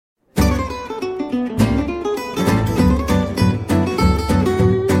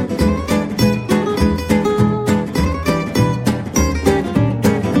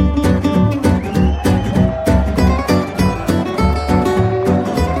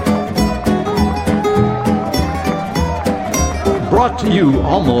brought to you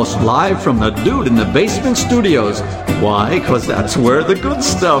almost live from the Dude in the Basement Studios. Why? Because that's where the good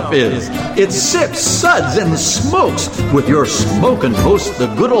stuff is. It's Sips, Suds, and Smokes with your smoking host,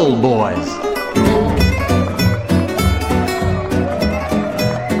 the Good Old Boys.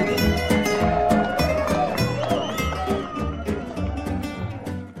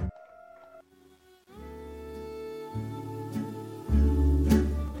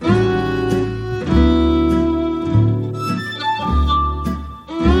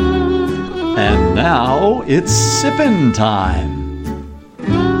 Now it's sippin' time.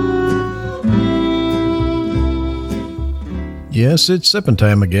 Yes, it's sippin'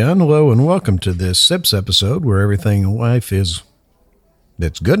 time again. Hello and welcome to this Sips episode where everything in life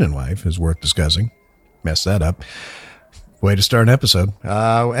that's good in life is worth discussing. Messed that up. Way to start an episode.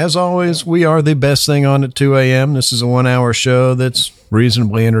 As always, we are the best thing on at 2 a.m. This is a 1-hour show that's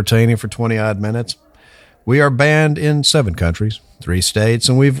reasonably entertaining for 20-odd minutes. We are banned in 7 countries, 3 states,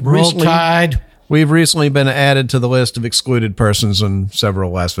 and we've recently been added to the list of excluded persons in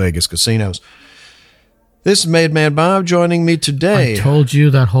several Las Vegas casinos. This is Made Man Bob joining me today. I told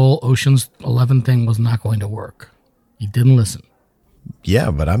you that whole Ocean's 11 thing was not going to work. You didn't listen.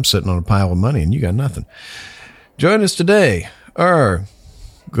 Yeah, but I'm sitting on a pile of money and you got nothing. Join us today, our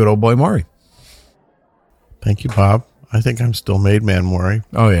good old boy Maury. Thank you, Bob. I think I'm still Made Man Maury.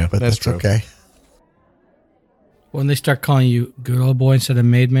 Oh, yeah, but that's true. Okay. When they start calling you good old boy instead of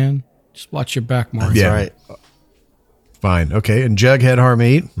Made Man, just watch your back, Maury. Yeah. Right. Fine. Okay. And Jughead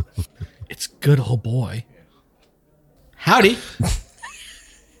Harmeet. It's good old boy. Howdy.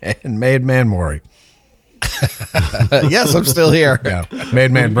 And Made Man Maury. Yes, I'm still here. Yeah.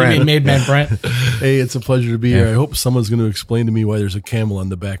 Made Man Brent. You mean Made Man Brent? Hey, it's a pleasure to be here. I hope someone's going to explain to me why there's a camel on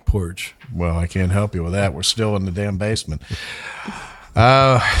the back porch. Well, I can't help you with that. We're still in the damn basement.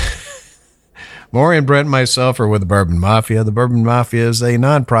 Maury and Brent and myself are with the Bourbon Mafia. The Bourbon Mafia is a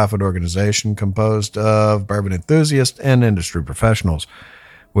nonprofit organization composed of bourbon enthusiasts and industry professionals.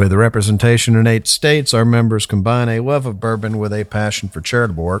 With a representation in 8 states, our members combine a love of bourbon with a passion for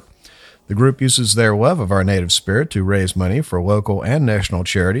charitable work. The group uses their love of our native spirit to raise money for local and national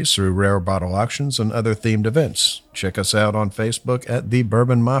charities through rare bottle auctions and other themed events. Check us out on Facebook at The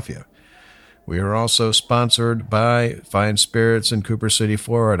Bourbon Mafia. We are also sponsored by Fine Spirits in Cooper City,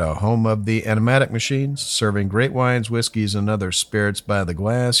 Florida, home of the Animatic Machines, serving great wines, whiskeys, and other spirits by the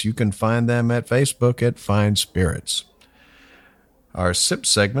glass. You can find them at Facebook at Fine Spirits. Our sip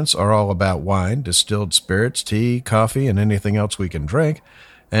segments are all about wine, distilled spirits, tea, coffee, and anything else we can drink.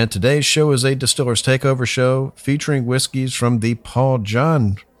 And today's show is a Distiller's Takeover show featuring whiskeys from the Paul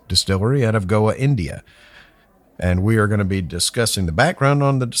John Distillery out of Goa, India. And we are going to be discussing the background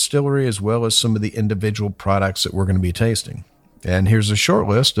on the distillery as well as some of the individual products that we're going to be tasting. And here's a short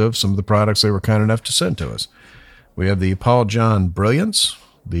list of some of the products they were kind enough to send to us. We have the Paul John Brilliance,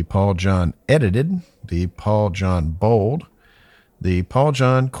 the Paul John Edited, the Paul John Bold, the Paul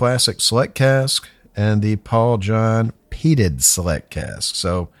John Classic Select Cask, and the Paul John Peated Select Cask.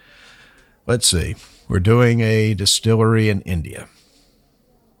 So let's see. We're doing a distillery in India.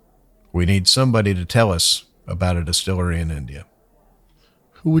 We need somebody to tell us about a distillery in India.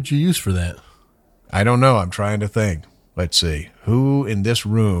 Who would you use for that? I don't know. I'm trying to think. Let's see. Who in this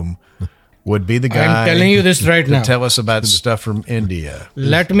room would be the guy I'm telling you this right to now. tell us about stuff from India?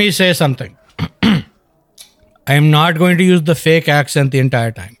 Let me say something. I'm not going to use the fake accent the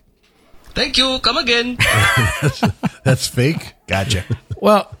entire time. Thank you. Come again. That's fake? Gotcha.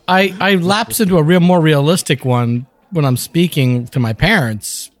 Well, I lapse into a more realistic one when I'm speaking to my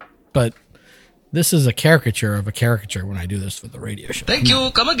parents, but this is a caricature of a caricature when I do this for the radio show. Thank you.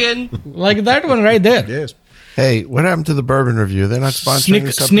 Come again. Like that one right there. Yes. Hey, what happened to the Bourbon Review? They're not sponsoring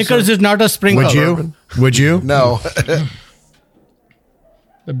this episode? Snickers is not a sprinkle. Would you? Would you? No.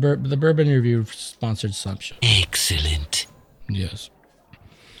 The Bourbon Review sponsored some show. Excellent. Yes.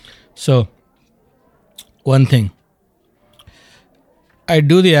 So, one thing. I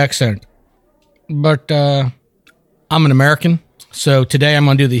do the accent, but I'm an American, so today I'm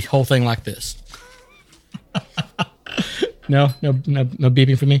going to do the whole thing like this. No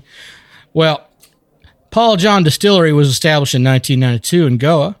beeping for me. Well, Paul John Distillery was established in 1992 in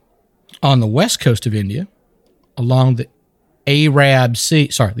Goa, on the west coast of India, along the Arabian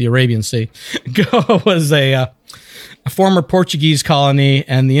Sea. Goa was a former Portuguese colony,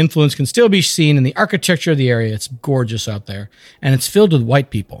 and the influence can still be seen in the architecture of the area. It's gorgeous out there, and it's filled with white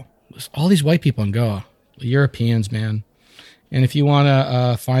people. There's all these white people in Goa, the Europeans, man. And if you want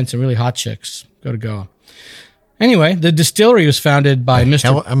to find some really hot chicks, go to Goa. Anyway, the distillery was founded by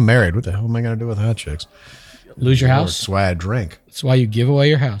Mr. I'm married. What the hell am I going to do with hot chicks? Lose your house? That's why I drink. That's why you give away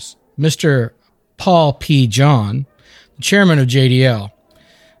your house. Mr. Paul P. John, the chairman of JDL.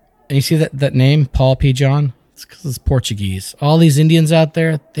 And you see that name, Paul P. John? It's because it's Portuguese. All these Indians out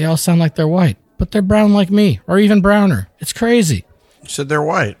there, they all sound like they're white, but they're brown like me, or even browner. It's crazy. You said they're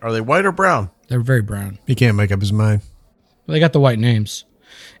white. Are they white or brown? They're very brown. He can't make up his mind. Well, they got the white names.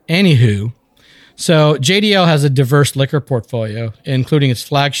 Anywho, so JDL has a diverse liquor portfolio, including its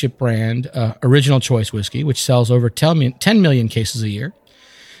flagship brand, Original Choice Whiskey, which sells over 10 million cases a year.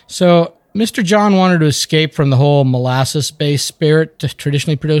 So Mr. John wanted to escape from the whole molasses-based spirit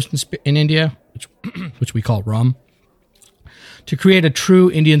traditionally produced in India, which we call rum, to create a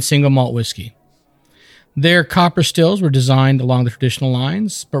true Indian single malt whiskey. Their copper stills were designed along the traditional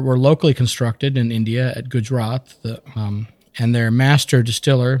lines, but were locally constructed in India at Gujarat. And their master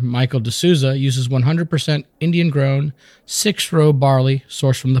distiller, Michael D'Souza, uses 100% Indian-grown 6-row barley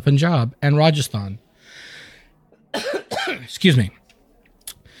sourced from the Punjab and Rajasthan. Excuse me.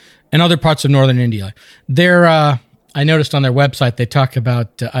 And other parts of northern India. I noticed on their website they talk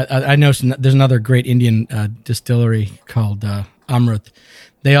about. I noticed there's another great Indian distillery called Amrut.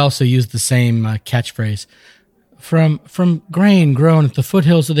 They also use the same catchphrase from grain grown at the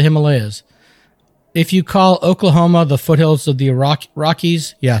foothills of the Himalayas. If you call Oklahoma the foothills of the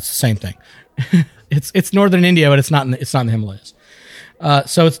Rockies, yeah, it's the same thing. it's northern India, but it's not in the Himalayas.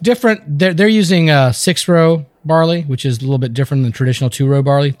 So it's different. They're using 6-row barley, which is a little bit different than traditional 2-row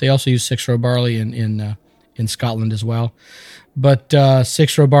barley. They also use 6-row barley in Scotland as well. But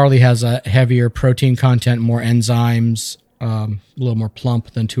 6-row barley has a heavier protein content, more enzymes, a little more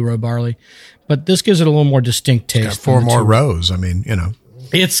plump than 2-row barley. But this gives it a little more distinct taste. It's got 4 more rows. I mean,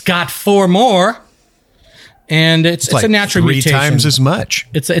 It's got 4 more. And it's like a natural 3 mutation. 3 times as much.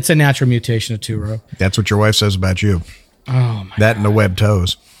 It's a natural mutation of 2-row. That's what your wife says about you. Oh, my That and the web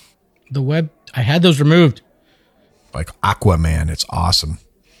toes. I had those removed. Like Aquaman. It's awesome.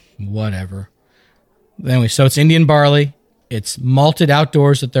 Whatever. Anyway, so it's Indian barley. It's malted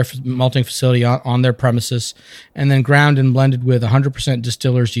outdoors at their malting facility on their premises, and then ground and blended with 100%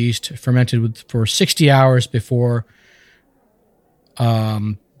 distiller's yeast, fermented for 60 hours before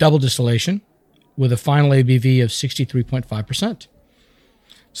double distillation, with a final ABV of 63.5%.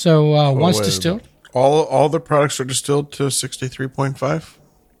 So once distilled, all the products are distilled to 63.5.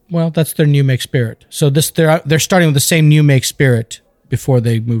 well, that's their new make spirit. So they're starting with the same new make spirit before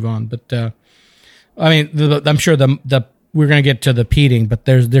they move on. But I mean, I'm sure we're going to get to the peating, but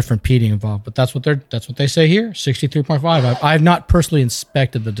there's different peating involved. But that's what they say here, 63.5. I've not personally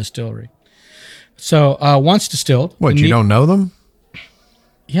inspected the distillery. So once distilled, what, you don't know them?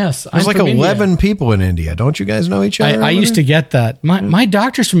 Yes, there's like from 11 India. People in India. Don't you guys know each other? I used to get that. My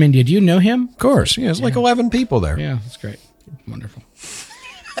doctor's from India. Do you know him? Of course. Yeah, there's like 11 people there. Yeah, that's great. Wonderful.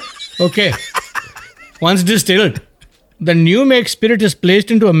 Okay. Once distilled, the new make spirit is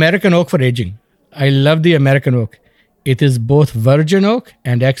placed into American oak for aging. I love the American oak. It is both virgin oak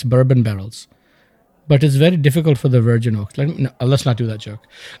and ex-bourbon barrels. But it's very difficult for the virgin oak. Let's not do that joke.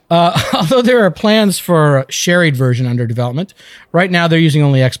 Although there are plans for a sherried version under development, right now they're using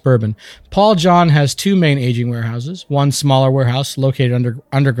only ex-bourbon. Paul John has 2 main aging warehouses, one smaller warehouse located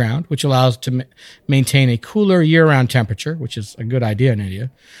underground, which allows to maintain a cooler year-round temperature, which is a good idea in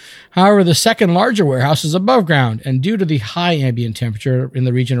India. However, the second larger warehouse is above ground, and due to the high ambient temperature in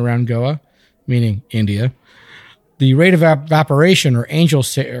the region around Goa, meaning India, the rate of evaporation, or angel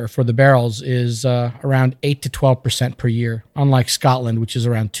for the barrels, is around 8 to 12% per year, unlike Scotland, which is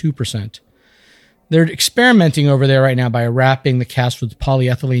around 2%. They're experimenting over there right now by wrapping the cask with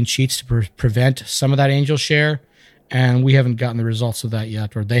polyethylene sheets to prevent some of that angel share, and we haven't gotten the results of that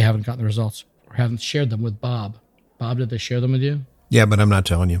yet, or they haven't gotten the results, or haven't shared them with Bob. Bob, did they share them with you? Yeah, but I'm not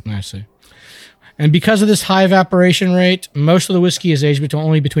telling you. I see. And because of this high evaporation rate, most of the whiskey is aged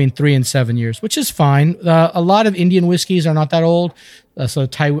only between 3 and 7 years, which is fine. A lot of Indian whiskeys are not that old. So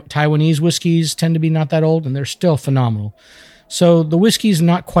Taiwanese whiskeys tend to be not that old, and they're still phenomenal. So the whiskey's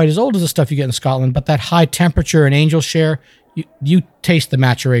not quite as old as the stuff you get in Scotland, but that high temperature and angel share, you taste the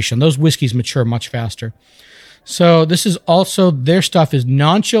maturation. Those whiskeys mature much faster. So this is also, their stuff is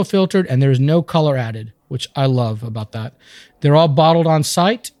non-chill filtered, and there's no color added, which I love about that. They're all bottled on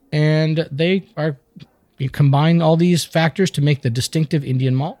site, and you combine all these factors to make the distinctive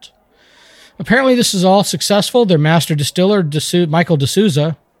Indian malt. Apparently, this is all successful. Their master distiller, Michael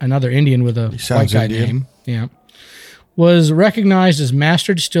D'Souza, another Indian with a white guy name, was recognized as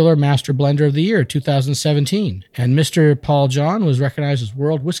Master Distiller, Master Blender of the Year 2017. And Mr. Paul John was recognized as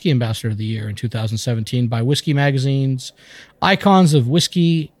World Whiskey Ambassador of the Year in 2017 by Whiskey Magazine's Icons of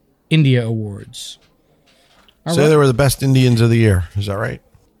Whiskey India Awards. So they were the best Indians of the year. Is that right?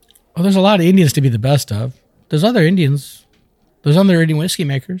 Well, there's a lot of Indians to be the best of. There's other Indian whiskey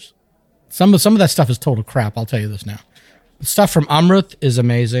makers. Some of that stuff is total crap. I'll tell you this now. The stuff from Amrut is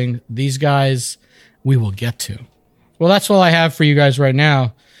amazing. These guys, we will get to. Well, that's all I have for you guys right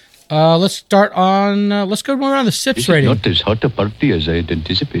now. Let's start on. Let's go around the sips rating. Not as hot a party as I had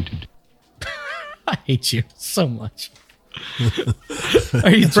anticipated. I hate you so much.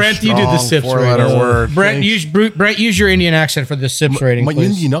 Brent, you do the sips four-letter rating. word. Brent, use your Indian accent for the sips rating, My please.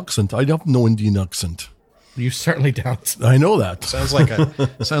 Indian accent. I have no Indian accent. You certainly don't. I know that. Sounds like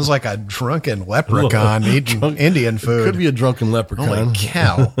a drunken leprechaun eating Indian food. Could be a drunken leprechaun. Holy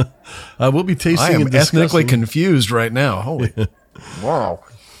cow! We'll be tasting I am and ethnically discussing. confused right now. Holy wow!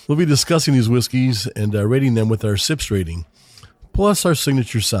 We'll be discussing these whiskeys and rating them with our sips rating, plus our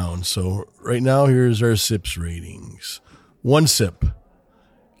signature sound. So right now, here's our sips ratings. 1 sip.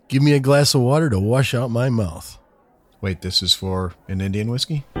 Give me a glass of water to wash out my mouth. Wait, this is for an Indian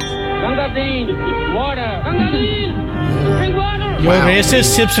whiskey? Your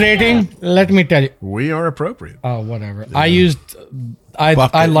racist sips rating, let me tell you. We are appropriate. Oh, whatever. I used. I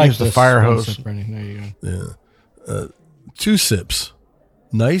like Use the this fire one hose. sip rating. There you go. 2 sips.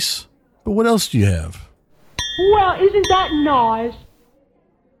 Nice, but what else do you have? Well, isn't that nice?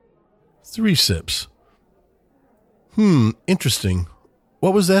 3 sips. Interesting.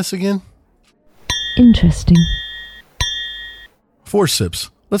 What was that again? Interesting. 4 sips.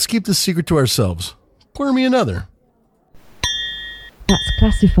 Let's keep this secret to ourselves. Pour me another. That's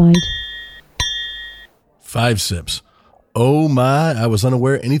classified. 5 sips. Oh my, I was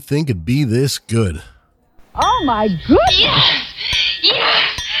unaware anything could be this good. Oh my goodness!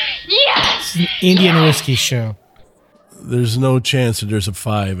 It's an Indian whiskey show. There's no chance that there's a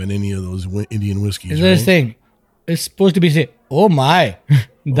 5 in any of those Indian whiskeys. Is there a right? thing? It's supposed to be say, oh my.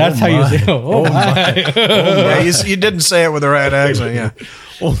 That's how you say, oh my. Yeah, you didn't say it with the right accent. Yeah.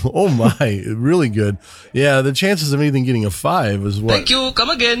 Oh my, really good. Yeah, the chances of anything getting a 5 is what? Thank you. Come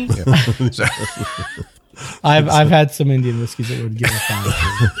again. I've had some Indian whiskeys that would give a 5.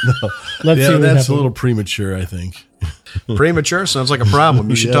 Let's see Yeah, what that's a happens. little premature, I think. Premature sounds like a problem.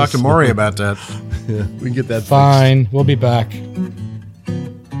 You should Yes. talk to Maury about that. Yeah, we can get that fixed. Fine. We'll be back.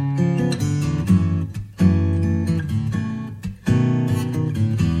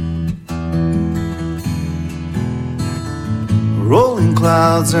 Rolling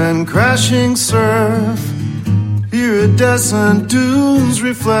clouds and crashing surf, iridescent dunes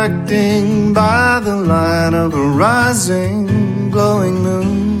reflecting by the light of a rising, glowing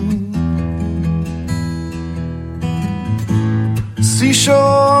moon.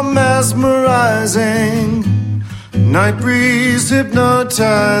 Seashore mesmerizing, night breeze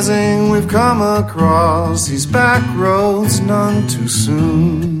hypnotizing. We've come across these back roads none too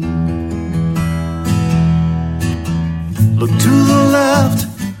soon. Look to the left,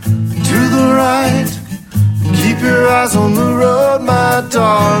 to the right. Keep your eyes on the road, my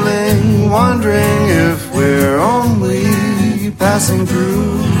darling. Wondering if we're only passing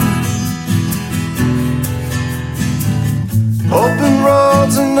through. Open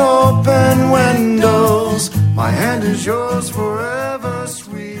roads and open windows. My hand is yours forever,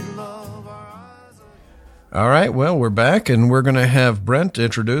 sweet love. All right, well, we're back, and we're going to have Brent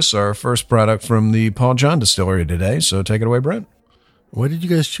introduce our first product from the Paul John Distillery today. So take it away, Brent. Why did you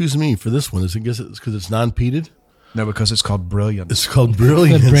guys choose me for this one? Is it because it's non-peated? No, because it's called Brilliant. It's called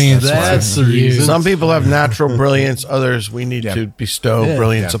Brilliance. The Brilliance That's the one. reason. Some people have natural brilliance. Others, we need to bestow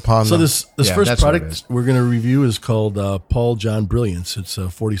brilliance upon So them. this Yeah, first that's what it product is. we're going to review is called Paul John Brilliance. It's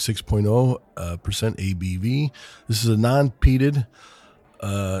 46.0% ABV. This is a non-peated,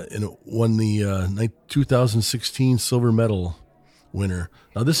 and it won the 2016 silver medal winner.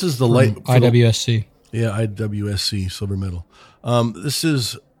 Now this is the light IWSC. IWSC silver medal. This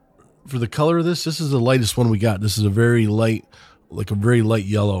is for the color of this. This is the lightest one we got. This is a very light, like a very light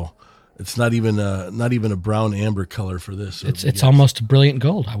yellow. It's not even a brown amber color for this. It's almost a brilliant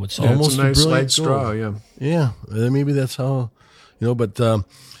gold, I would say. Yeah, almost it's a a nice brilliant light straw, gold. yeah. Yeah, maybe that's how, But on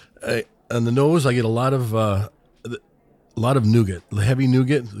the nose, I get a lot of nougat, heavy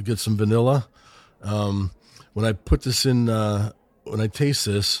nougat. I get some vanilla. When I put this in, when I taste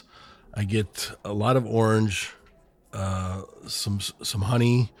this, I get a lot of orange, some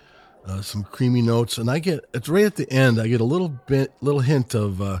honey, some creamy notes, and it's right at the end. I get a little hint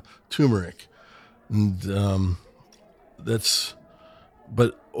of turmeric, and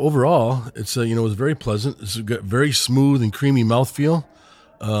but overall, it's it's very pleasant. It's got very smooth and creamy mouthfeel,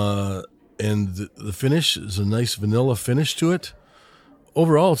 and the finish is a nice vanilla finish to it.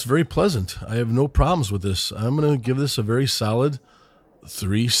 Overall, it's very pleasant. I have no problems with this. I'm going to give this a very solid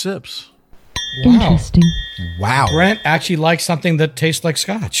 3 sips. Interesting. Wow. Brent actually likes something that tastes like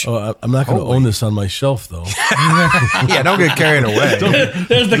scotch. Oh, I'm not going to own this on my shelf, though. Yeah, don't get carried away.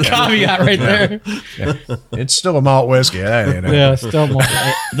 There's the caveat right there. Yeah. It's still a malt whiskey. Yeah, still more.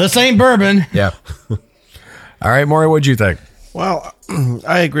 This ain't bourbon. Yeah. All right, Maury, what'd you think? Well,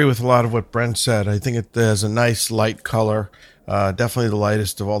 I agree with a lot of what Brent said. I think it has a nice light color. Definitely the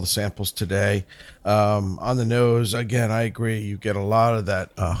lightest of all the samples today. On the nose, again, I agree. You get a lot of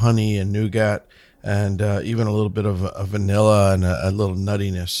that honey and nougat, and even a little bit of vanilla and a little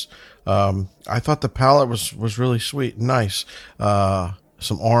nuttiness. I thought the palate was really sweet and nice.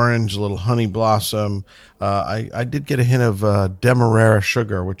 Some orange, a little honey blossom. I did get a hint of demerara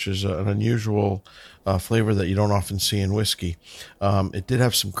sugar, which is an unusual flavor that you don't often see in whiskey. It did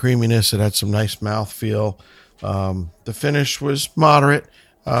have some creaminess. It had some nice mouthfeel. The finish was moderate,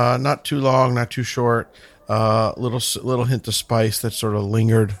 not too long, not too short. Little hint of spice that sort of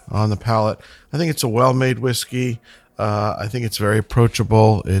lingered on the palate. I think it's a well-made whiskey. I think it's very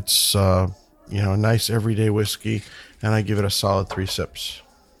approachable. It's a nice everyday whiskey, and I give it a solid 3 sips.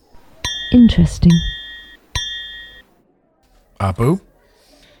 Interesting. Apu?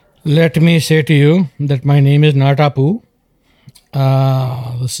 Let me say to you that my name is not Apu.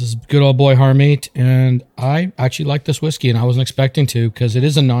 This is good old boy Harmeet, and I actually like this whiskey, and I wasn't expecting to because it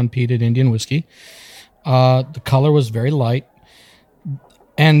is a non-peated Indian whiskey. The color was very light,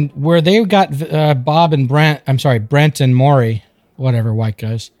 and where they got Brent and Maury, whatever, white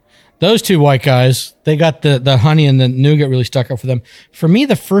guys. Those two white guys, they got the honey and the nougat really stuck up for them. For me,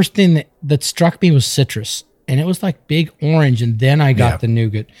 the first thing that struck me was citrus, and it was like big orange, and then I got the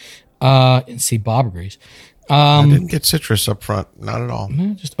nougat. And see, Bob agrees. I didn't get citrus up front, not at all.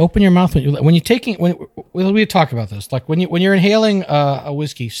 Just open your mouth when you're taking. We talk about this, like when you're inhaling a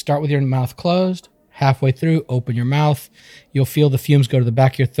whiskey, start with your mouth closed. Halfway through, open your mouth. You'll feel the fumes go to the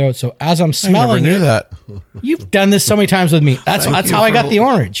back of your throat. So as I'm smelling, I never knew that. You've done this so many times with me. That's how I got the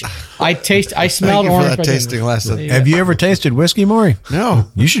orange. I smelled Thank you orange. for that tasting lesson. Yeah. Have you ever tasted whiskey, Maury?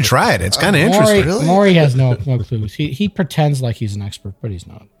 No. You should try it. It's kind of interesting. Maury has no clues. He pretends like he's an expert, but he's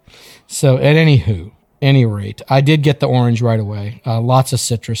not. So at any rate, I did get the orange right away. Lots of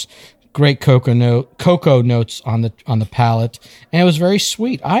citrus, great cocoa notes on the palate, and it was very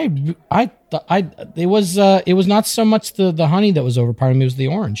sweet. It was not so much the honey that was overpowering me; it was the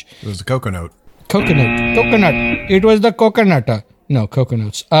orange. It was the coconut. Coconut. It was the coconut. No,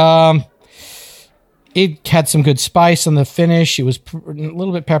 coconuts. It had some good spice on the finish. It was a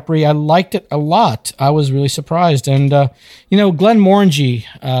little bit peppery. I liked it a lot. I was really surprised. And, Glenmorangie,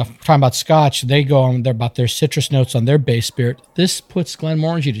 talking about Scotch, they go on there about their citrus notes on their base spirit. This puts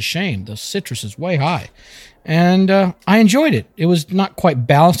Glenmorangie to shame. The citrus is way high. And I enjoyed it. It was not quite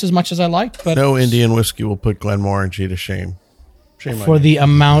balanced as much as I liked. But No Indian whiskey will put Glenmorangie to shame. For the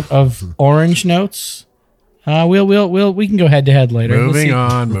amount of orange notes... we can go head to head later.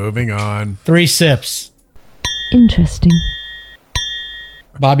 Moving on. 3 sips. Interesting.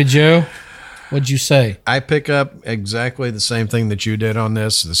 Bobby Joe, what'd you say? I pick up exactly the same thing that you did on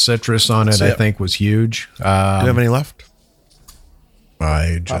this. The citrus on it, I think, was huge. Do you have any left?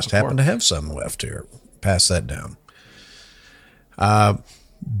 I just happen to have some left here. Pass that down.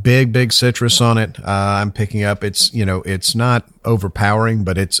 Big citrus on it. I'm picking up. It's not overpowering,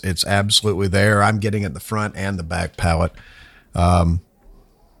 but it's absolutely there. I'm getting it in the front and the back palate.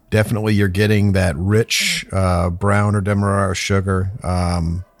 Definitely, you're getting that rich brown or demerara sugar.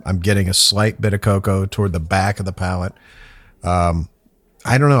 I'm getting a slight bit of cocoa toward the back of the palate.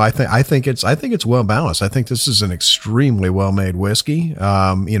 I don't know. I think it's well balanced. I think this is an extremely well made whiskey.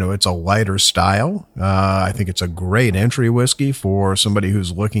 It's a lighter style. I think it's a great entry whiskey for somebody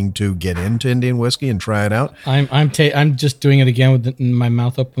who's looking to get into Indian whiskey and try it out. I'm just doing it again with my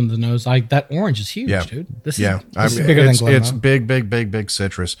mouth open the nose. That orange is huge, dude. This is bigger than Glenmorangie. It's big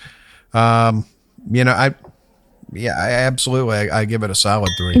citrus. I absolutely. I give it a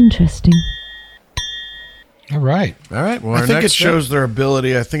solid 3. Interesting. All right. Well, I think it shows their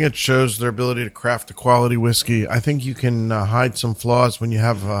ability. I think it shows their ability to craft a quality whiskey. I think you can hide some flaws when you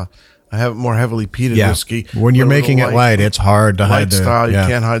have more heavily peated whiskey. When you're making it light, it's hard to hide the style. You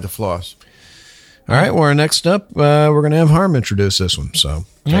can't hide the flaws. All right. Well, next up, we're going to have Harm introduce this one. So,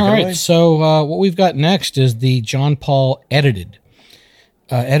 all right. So, what we've got next is the John Paul Edited.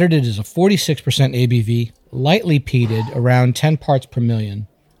 Edited is a 46% ABV, lightly peated, around 10 parts per million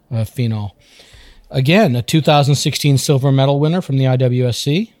phenol. Again, a 2016 silver medal winner from the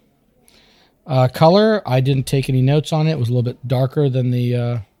IWSC. Color, I didn't take any notes on it. It was a little bit darker than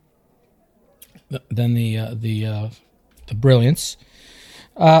the Brilliance.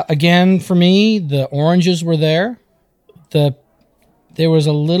 Again, for me, the oranges were there. The There was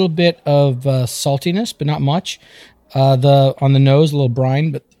a little bit of saltiness, but not much. On the nose, a little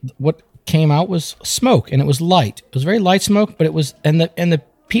brine, but what came out was smoke, and it was light. It was very light smoke, but it was and the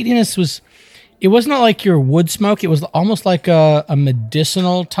peatiness was. It was not like your wood smoke. It was almost like a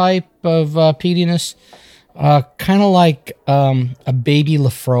medicinal type of peatiness, kind of like a baby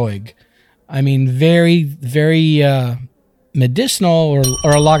Lefroy. I mean, very, very medicinal,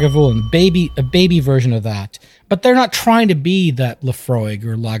 or a Lagavulin, a baby version of that. But they're not trying to be that Lefroy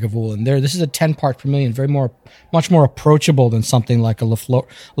or Lagavulin. This is a 10 part per million, much more approachable than something like a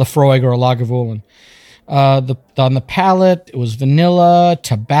Lefroy or a Lagavulin. On the palate, it was vanilla,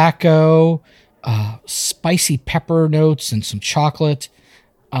 tobacco, spicy pepper notes, and some chocolate.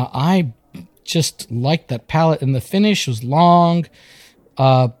 I just liked that palate, and the finish was long.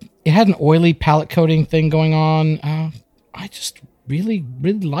 It had an oily palate coating thing going on. I just really,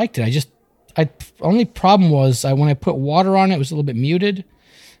 really liked it. Only problem was when I put water on it, it was a little bit muted.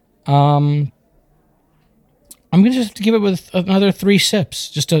 I'm going to just have to give it with another 3 sips,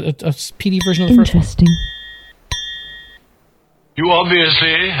 just a PD version of the first one. Interesting. You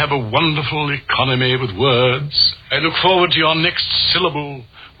obviously have a wonderful economy with words. I look forward to your next syllable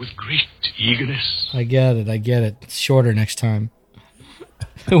with great eagerness. I get it. It's shorter next time.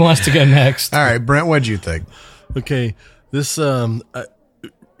 Who wants to go next? All right, Brent, what'd you think? Okay, this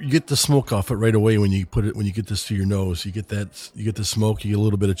you get the smoke off it right away when you get this to your nose. You get the smoke. You get a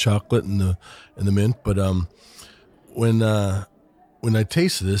little bit of chocolate and the mint. But when I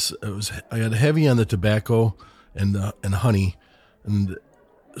tasted this, I got heavy on the tobacco and honey, and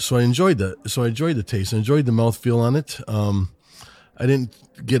so I enjoyed the taste. I enjoyed the mouthfeel on it. I didn't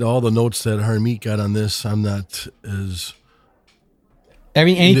get all the notes that Harmeet got on this. I'm not as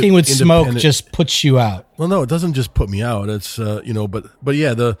anything with smoke just puts you out. Well, no, it doesn't just put me out. It's but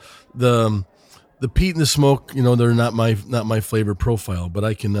yeah, the peat and the smoke, they're not my flavor profile, but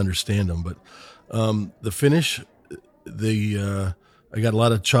I can understand them. But the finish, I got a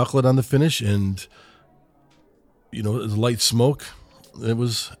lot of chocolate on the finish, and the light smoke.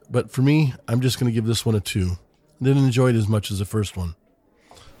 But for me, I'm just going to give this one a 2. Didn't enjoy it as much as the first one.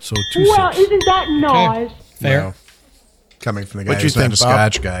 So 2 sips. Well, isn't that nice? Okay. Fair. Well, coming from the guy who's not a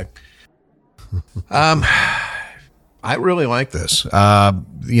Scotch guy. I really like this.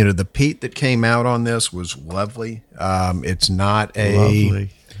 The peat that came out on this was lovely. It's not a.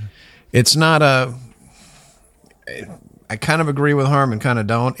 I kind of agree with Harm and kind of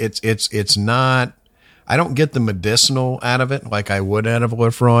don't. It's not. I don't get the medicinal out of it like I would out of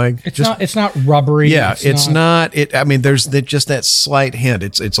Lefroy. It's not rubbery. Yeah, it's not. I mean, there's just that slight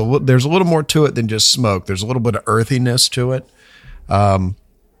hint. There's a little more to it than just smoke. There's a little bit of earthiness to it.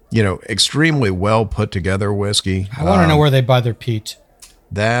 Extremely well put together whiskey. I want to know where they buy their peat.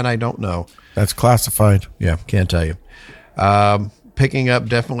 That I don't know. That's classified. Yeah, can't tell you. Picking up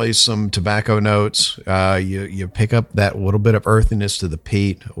definitely some tobacco notes. You pick up that little bit of earthiness to the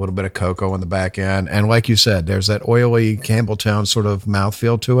peat, a little bit of cocoa on the back end. And like you said, there's that oily Campbelltown sort of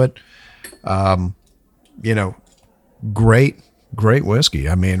mouthfeel to it. Great whiskey.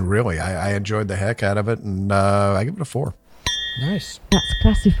 I mean, really, I enjoyed the heck out of it, and I give it a 4. Nice. That's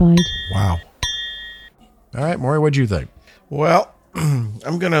classified. Wow. All right, Maury, what'd you think? Well,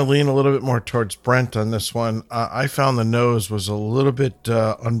 I'm going to lean a little bit more towards Brent on this one. I found the nose was a little bit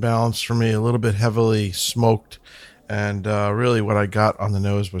unbalanced for me, a little bit heavily smoked, and really what I got on the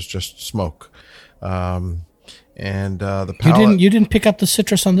nose was just smoke. And the palate, you didn't pick up the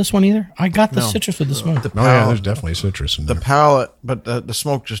citrus on this one either? I got the citrus with the smoke. Yeah, there's definitely citrus in there. The palate, but the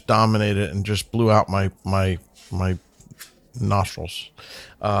smoke just dominated and just blew out my nostrils.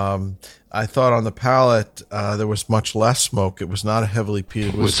 I thought on the palate there was much less smoke. It was not a heavily peated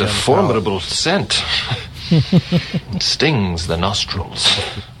It was whiskey a on the formidable scent. It stings the nostrils.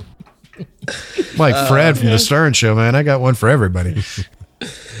 Like Fred from the Stern Show, man. I got one for everybody.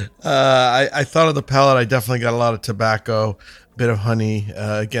 I thought of the palate. I definitely got a lot of tobacco, a bit of honey.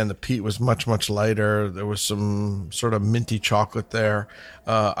 Again, the peat was much, much lighter. There was some sort of minty chocolate there.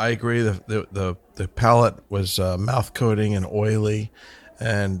 I agree. The palate was mouth coating and oily,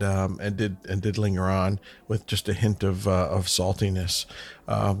 and did linger on with just a hint of saltiness.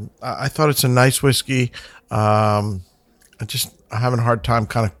 I thought it's a nice whiskey. I'm having a hard time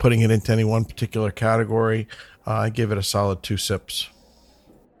kind of putting it into any one particular category. I give it a solid 2 sips.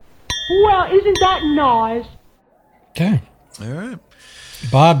 Well, isn't that nice? Okay. All right.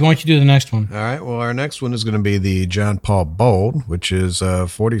 Bob, why don't you do the next one? All right. Well, our next one is going to be the John Paul Bold, which is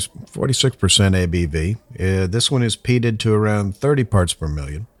 46% ABV. This one is peated to around 30 parts per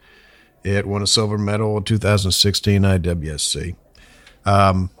million. It won a silver medal in 2016 IWSC.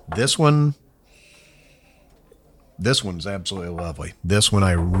 This one This one's absolutely lovely. This one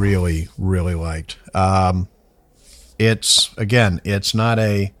I really, really liked. It's not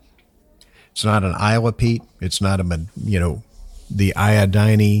an Isla peat. It's not the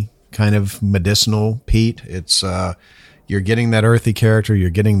iodine kind of medicinal peat. It's you're getting that earthy character. You're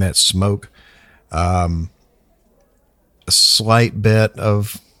getting that smoke. A slight bit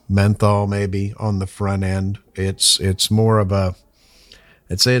of menthol maybe on the front end. It's more of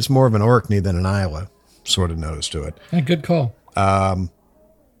I'd say it's more of an Orkney than an Isla sort of nose to it. Yeah, good call.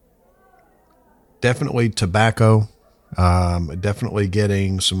 Definitely tobacco. Definitely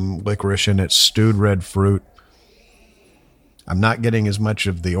getting some licorice in it. Stewed red fruit. I'm not getting as much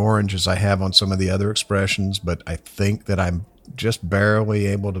of the orange as I have on some of the other expressions, but I think that I'm just barely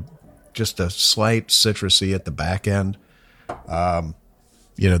able to, just a slight citrusy at the back end. The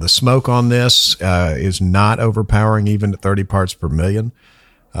smoke on this is not overpowering even at 30 parts per million.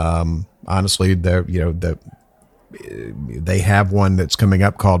 Honestly, they have one that's coming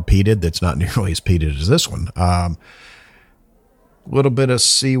up called peated that's not nearly as peated as this one. A little bit of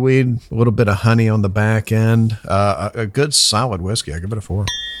seaweed, a little bit of honey on the back end. A good solid whiskey. I give it a 4.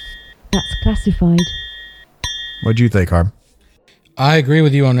 That's classified. What'd you think, Harm? I agree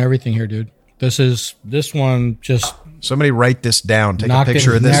with you on everything here, dude. This one just... Somebody write this down. Take a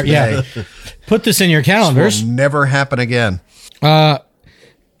picture of this day. Yeah. Put this in your calendars. This will never happen again.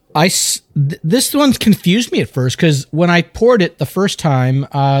 This one's confused me at first because when I poured it the first time,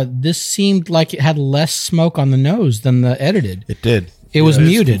 this seemed like it had less smoke on the nose than the edited. It did. It was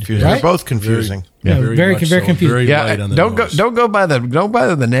muted. Right? They're both confusing. Very confusing. Very light on the nose. Don't go by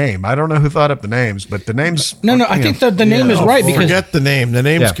the name. I don't know who thought up the names, but the names. No. I think the name is right because forget the name. The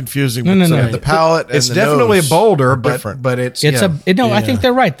name's confusing. No. The palate. It's and the definitely nose bolder, are but different. I think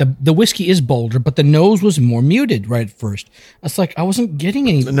they're right. The whiskey is bolder, but the nose was more muted right at first. It's like I wasn't getting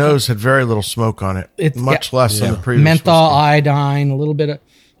any. The nose had very little smoke on it. Much less than the previous menthol, whiskey. iodine, a little bit of.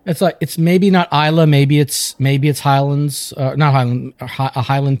 It's like it's maybe not Isla, maybe it's Highlands, not Highland, a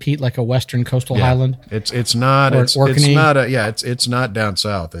Highland peat, like a Western coastal Highland. It's not. It's not. It's not down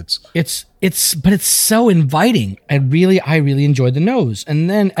south. But it's so inviting. I really enjoyed the nose, and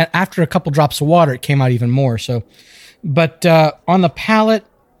then after a couple drops of water, it came out even more. So, but on the palate,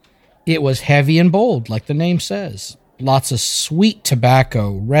 it was heavy and bold, like the name says. Lots of sweet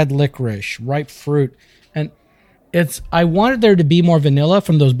tobacco, red licorice, ripe fruit, and. I wanted there to be more vanilla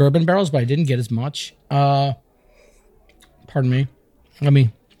from those bourbon barrels, but I didn't get as much. Pardon me. Let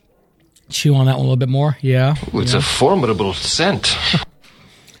me chew on that one a little bit more. Yeah. Ooh, it's a formidable scent.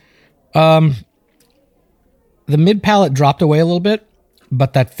 The mid palate dropped away a little bit,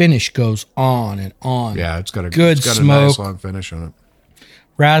 but that finish goes on and on. Yeah, it's got a good smoke. A nice long finish on it.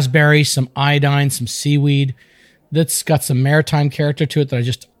 Raspberry, some iodine, some seaweed. That's got some maritime character to it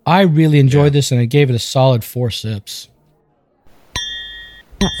that I really enjoyed this, and I gave it a solid 4 sips.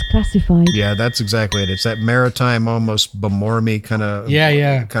 That's classified. Yeah, that's exactly it. It's that maritime, almost Bamormy kind of.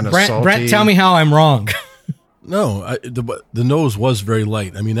 Yeah. Kind of salty. Brent, tell me how I'm wrong. No, the nose was very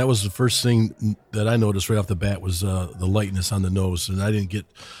light. I mean, that was the first thing that I noticed right off the bat was the lightness on the nose, and I didn't get.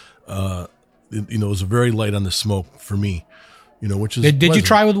 It was very light on the smoke for me. Which is. Did you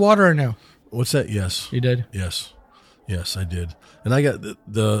try with water or no? What's that? Yes, you did. Yes, I did. And I got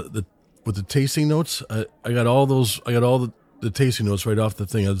the with the tasting notes. I got all those. I got all the tasting notes right off the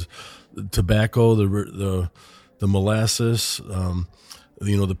thing. The tobacco, the molasses,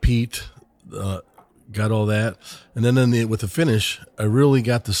 the peat. Got all that, and then with the finish, I really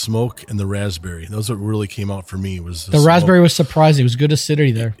got the smoke and the raspberry. Those what really came out for me was the raspberry was surprising. It was good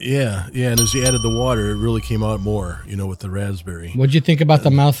acidity there. Yeah, and as you added the water, it really came out more. With the raspberry. What'd you think about the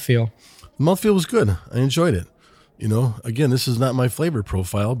mouthfeel? The mouthfeel was good. I enjoyed it. Again, this is not my flavor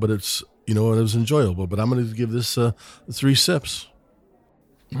profile, but it's, it was enjoyable. But I'm going to give this 3 sips.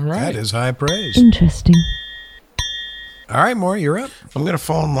 All right. That is high praise. Interesting. All right, Maury, you're up. I'm going to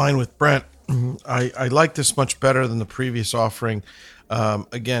fall in line with Brent. I like this much better than the previous offering.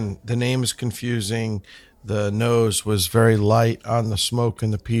 Again, the name is confusing. The nose was very light on the smoke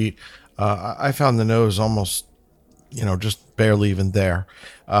and the peat. I found the nose almost, just barely even there.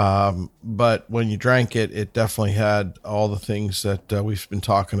 But when you drank it, it definitely had all the things that we've been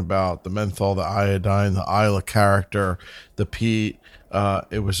talking about, the menthol, the iodine, the Isla character, the peat.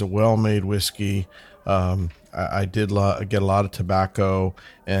 It was a well-made whiskey. I did get a lot of tobacco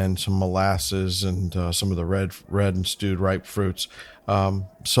and some molasses and some of the red and stewed ripe fruits.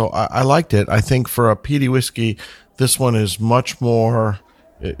 So I liked it. I think for a peaty whiskey, this one is much more...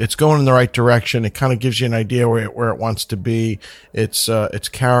 It's going in the right direction. It kind of gives you an idea where it wants to be. Its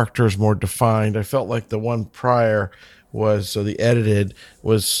character is more defined. I felt like the one prior was the edited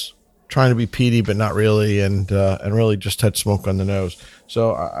was trying to be peaty, but not really, and really just had smoke on the nose.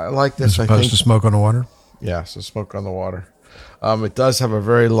 So I like this. As opposed to smoke on the water? Yeah, so smoke on the water. It does have a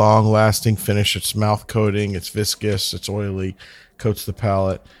very long-lasting finish. It's mouth coating. It's viscous. It's oily. Coats the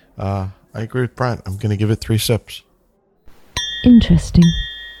palate. I agree with Brent. I'm going to give it 3 sips. Interesting.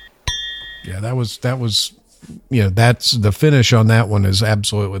 Yeah, that was that's the finish on that one is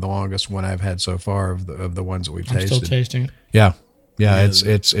absolutely the longest one I've had so far of the ones that we've tasted. Still tasting it. Yeah.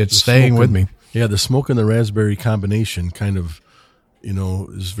 It's staying with me. Yeah, the smoke and the raspberry combination kind of,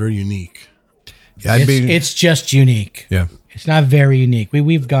 is very unique. Yeah, it's just unique. Yeah. It's not very unique.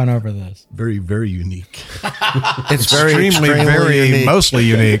 We've gone over this. Very, very unique. It's very very mostly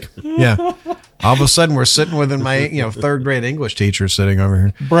unique. unique. Yeah. All of a sudden, we're sitting with my third grade English teacher sitting over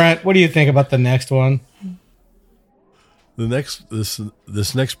here. Brent, what do you think about the next one?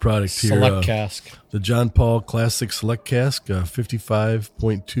 This next product here, Select cask, the John Paul Classic Select Cask,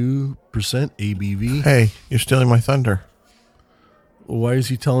 55.2% ABV. Hey, you're stealing my thunder. Why is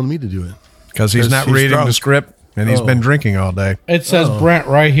he telling me to do it? Because he's not reading drunk. the script and he's been drinking all day. It says Brent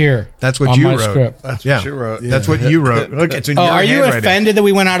right here. That's what on you my wrote. Script. That's Yeah. what you wrote. That's what you wrote. Look, it's in your Are you handwriting. offended that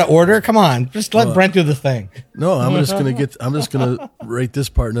we went out of order? Come on, just let Brent do the thing. No, I'm just gonna write this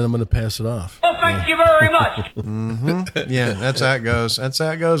part and then I'm gonna pass it off. Well, thank you very much. Yeah, that's how it goes. That's how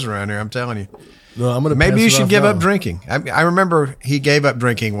it goes around here. I'm telling you. No, I'm gonna. Maybe pass you it should off give now. up drinking. I remember he gave up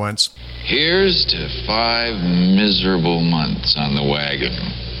drinking once. Here's to 5 miserable months on the wagon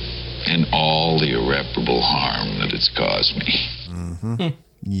and all the irreparable harm that it's caused me.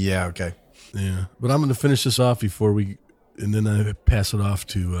 Yeah, okay. Yeah, but I'm gonna finish this off and then I pass it off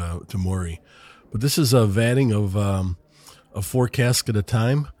to Maury. But this is a vatting of a 4 cask at a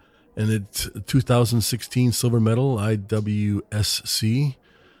time, and it's a 2016 silver medal IWSC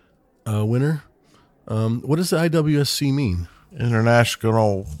winner. What does the IWSC mean?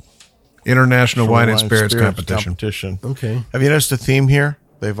 International Wine and Spirits Competition. Okay. Have you noticed the theme here?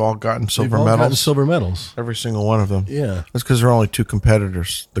 They've all gotten silver They've all medals. gotten silver medals. Every single one of them. Yeah. That's because there are only 2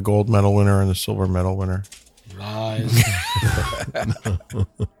 competitors, the gold medal winner and the silver medal winner. Lies.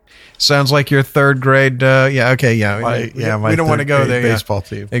 Sounds like your third grade. Yeah, okay, yeah. My we don't want to go third there. grade baseball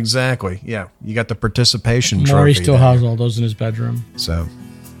team. Exactly. Yeah, you got the participation Maury trophy. still there. has all those in his bedroom. So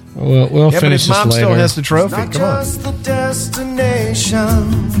We'll yeah, but finish his this mom later. still has the trophy. Not Come on. just the destination,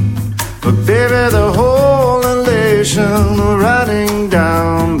 but baby, the whole elation of riding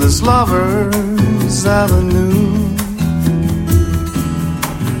down this lover's avenue.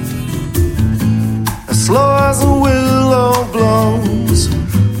 As slow as the willow blows,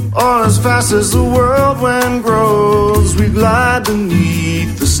 or as fast as the whirlwind grows, we glide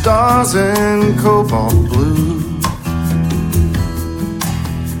beneath the stars in cobalt blue.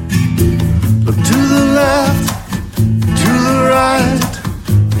 Look to the left, to the right.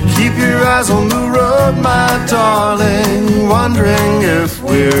 Keep your eyes on the road, my darling. Wondering if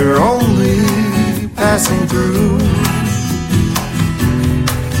we're only passing through.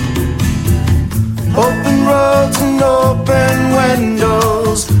 Open roads and open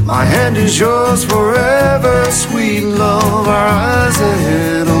windows. My hand is yours forever, sweet love. Our eyes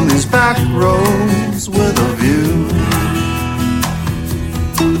ahead on these back roads with a view.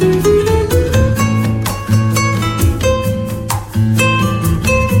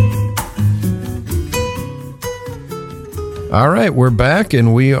 All right, we're back,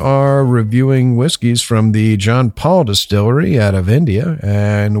 and we are reviewing whiskeys from the John Paul Distillery out of India,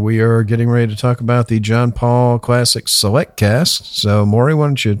 and we are getting ready to talk about the John Paul Classic Select Cask. So, Maury, why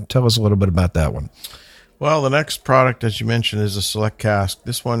don't you tell us a little bit about that one? Well, the next product, as you mentioned, is a Select Cask.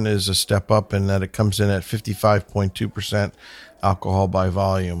 This one is a step up in that it comes in at 55.2% alcohol by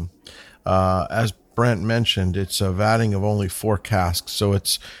volume. As Brent mentioned, it's a vatting of only 4 casks, so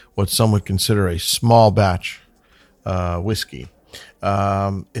it's what some would consider a small batch whiskey.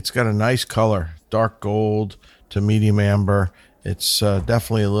 It's got a nice color, dark gold to medium amber. It's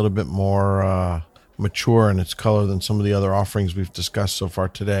definitely a little bit more mature in its color than some of the other offerings we've discussed so far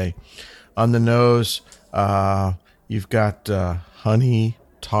today. On the nose, you've got honey,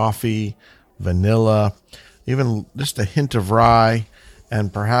 toffee, vanilla, even just a hint of rye,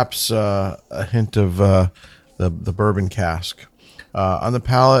 and perhaps a hint of the bourbon cask. On the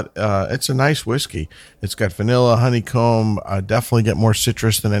palate, it's a nice whiskey. It's got vanilla, honeycomb. Definitely get more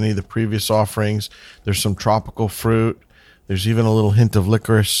citrus than any of the previous offerings. There's some tropical fruit. There's even a little hint of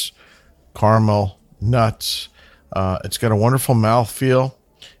licorice, caramel, nuts. It's got a wonderful mouthfeel.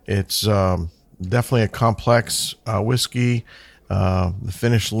 It's definitely a complex whiskey. The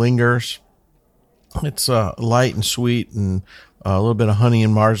finish lingers. It's light and sweet, and a little bit of honey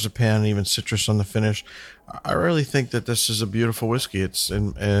and marzipan, and even citrus on the finish. I really think that this is a beautiful whiskey. It's,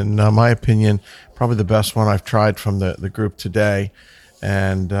 in my opinion, probably the best one I've tried from the group today.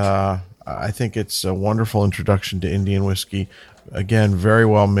 And I think it's a wonderful introduction to Indian whiskey. Again, very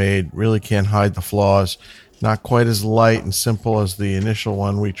well made. Really can't hide the flaws. Not quite as light and simple as the initial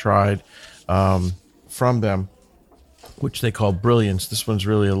one we tried from them, which they call Brilliance. This one's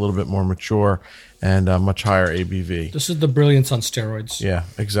really a little bit more mature and much higher ABV. This is the Brilliance on steroids. Yeah,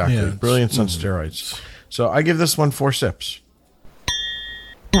 exactly. Yeah, Brilliance on steroids. So I give this one 4 sips.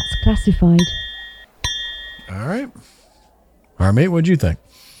 That's classified. All right. Harmate, what'd you think?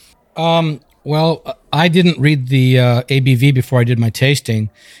 Well, I didn't read the ABV before I did my tasting,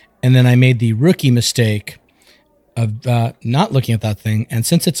 and then I made the rookie mistake of not looking at that thing. And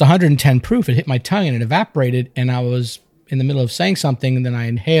since it's 110 proof, it hit my tongue and it evaporated, and I was in the middle of saying something, and then I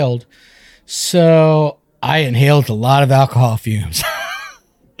inhaled. So I inhaled a lot of alcohol fumes.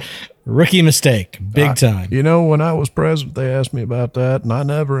 Rookie mistake, big time. You know, when I was president, they asked me about that, and I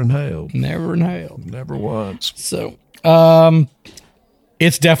never inhaled. Never inhaled. Never once. So,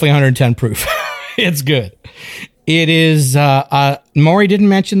 it's definitely 110 proof. It's good. It is, Maury didn't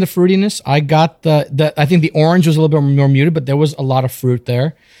mention the fruitiness. I got I think the orange was a little bit more muted, but there was a lot of fruit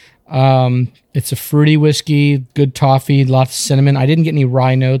there. It's a fruity whiskey, good toffee, lots of cinnamon. I didn't get any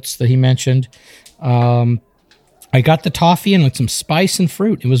rye notes that he mentioned. I got the toffee and with some spice and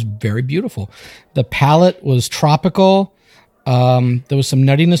fruit. It was very beautiful. The palate was tropical. There was some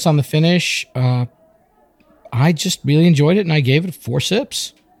nuttiness on the finish. I just really enjoyed it, and I gave it 4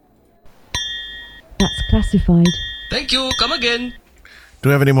 sips. That's classified. Thank you. Come again. Do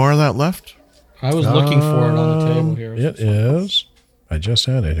we have any more of that left? I was looking for it on the table here. It is. I just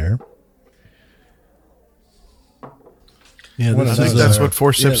had it here. Yeah, I think that's what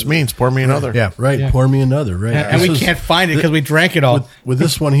 4 sips means. Pour me another. Yeah, right. Yeah. Pour me another. Right, And we can't find it because we drank it all. with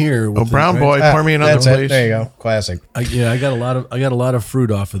this one here. Oh, brown boy, pour me another, That's please. it. There you go. Classic. I got a lot of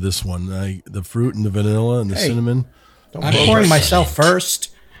fruit off of this one. The fruit and the vanilla and the cinnamon. I'm pouring myself first.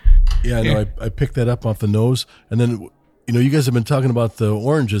 Yeah, I know. I picked that up off the nose, and then you guys have been talking about the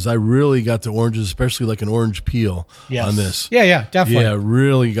oranges. I really got the oranges, especially like an orange peel on this. Yeah, definitely. Yeah,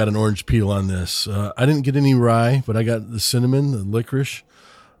 really got an orange peel on this. I didn't get any rye, but I got the cinnamon, the licorice.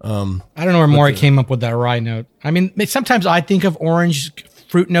 I don't know where Maury came up with that rye note. I mean, sometimes I think of orange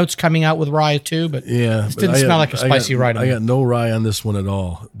fruit notes coming out with rye too, but it didn't smell like a spicy rye to me. I got no rye on this one at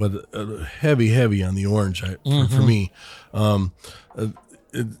all, but heavy on the orange for me.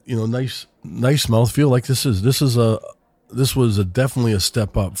 Nice mouthfeel. Like this was definitely a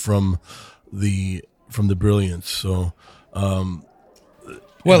step up from the Brilliance. So,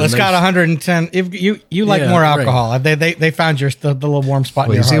 well, it's got 110. If you like more alcohol, right. They found the little warm spot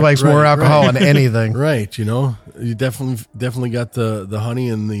in your heart. He likes more alcohol than anything, right? You definitely got the honey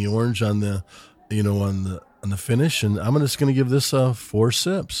and the orange on the on the finish, and I'm just going to give this 4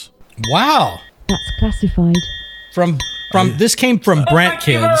 sips. Wow, that's classified. This came from Brent,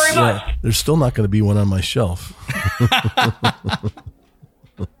 kids. Yeah, there's still not going to be one on my shelf.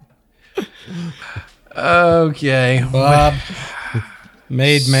 Okay, Bob,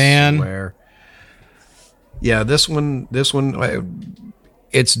 made man. Swear. Yeah, this one,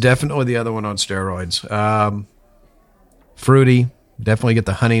 it's definitely the other one on steroids. Fruity, definitely get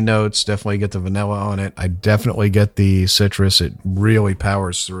the honey notes, definitely get the vanilla on it. I definitely get the citrus. It really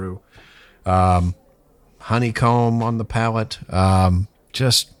powers through. Honeycomb on the palate.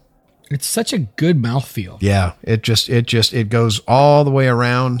 It's such a good mouthfeel. Yeah, it goes all the way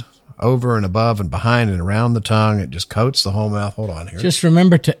around, over and above and behind and around the tongue. It just coats the whole mouth. Hold on here. Just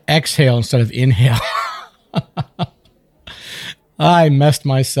remember to exhale instead of inhale. I messed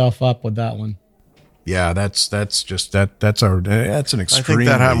myself up with that one. Yeah, that's an extreme. I think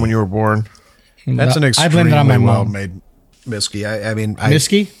that happened when you were born. That's an I blame that on my extremely mom. well-made whiskey.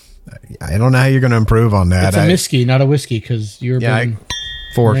 Whiskey? I don't know how you're going to improve on that. It's a whiskey, not a whiskey, because you're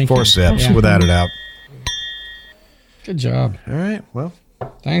four sips without a doubt. Good job. All right, well.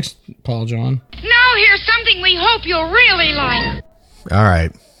 Thanks, Paul John. Now here's something we hope you'll really like. All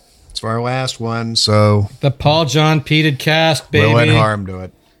right. It's for our last one, so... The Paul John peated cask, baby. We'll let Harm do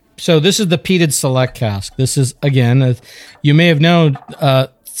it. So this is the peated select cask. This is, again, you may have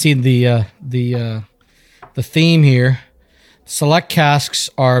seen the theme here. Select casks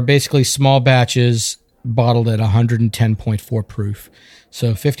are basically small batches bottled at 110.4 proof.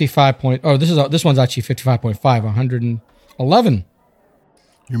 So 55 point... Oh, this one's actually 55.5, 111.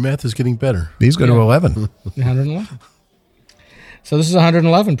 Your math is getting better. These go to 11. 111. So this is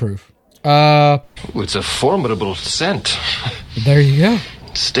 111 proof. It's a formidable scent. There you go.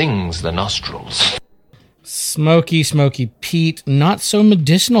 It stings the nostrils. Smoky peat. Not so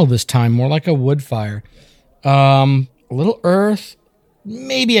medicinal this time. More like a wood fire. A little earth,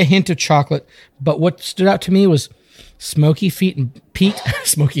 maybe a hint of chocolate. But what stood out to me was smoky feet and peat.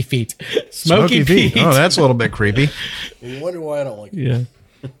 Smoky feet. Smoky feet. Oh, that's a little bit creepy. You wonder why I don't like it.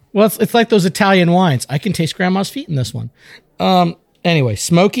 Yeah. Well, it's like those Italian wines. I can taste grandma's feet in this one. Anyway,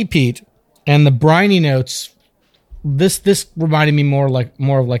 smoky peat and the briny notes. This reminded me more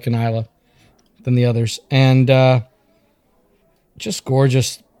of like an Isla than the others, and just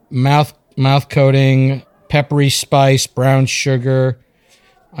gorgeous mouth coating, peppery spice, brown sugar.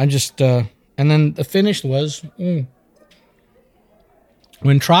 And then the finish was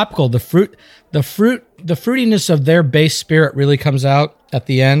when tropical. The fruitiness of their base spirit really comes out at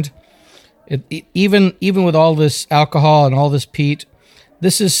the end. Even with all this alcohol and all this peat,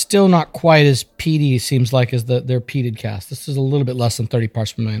 this is still not quite as peaty, seems like, as their peated cast. This is a little bit less than 30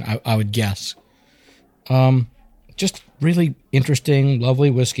 parts per million, I would guess. Just really interesting, lovely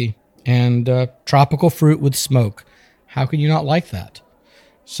whiskey. And tropical fruit with smoke. How can you not like that?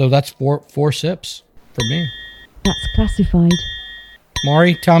 So that's four sips for me. That's classified.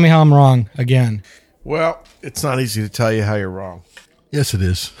 Maury, tell me how I'm wrong again. Well, it's not easy to tell you how you're wrong. Yes, it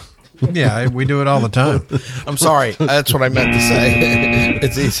is. Yeah, we do it all the time. I'm sorry. That's what I meant to say.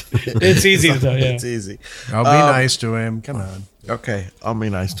 It's easy. It's easy to tell, yeah. It's easy. I'll be nice to him. Come on. Okay, I'll be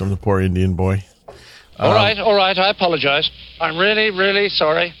nice to him, the poor Indian boy. All right. I apologize. I'm really, really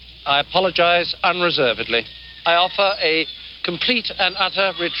sorry. I apologize unreservedly. I offer a complete and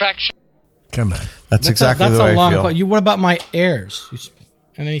utter retraction. Come on. That's exactly the way I feel. What about my heirs?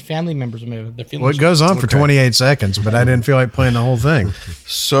 And any family members? Their feelings. Well, it goes on for 28 seconds, but I didn't feel like playing the whole thing.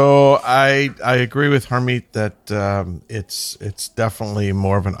 So I agree with Harmeet that it's definitely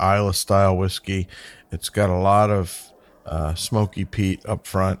more of an Isla style whiskey. It's got a lot of smoky peat up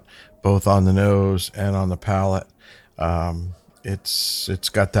front, both on the nose and on the palate. It's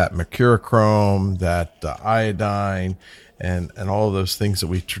got that mercurochrome, that iodine, and all of those things that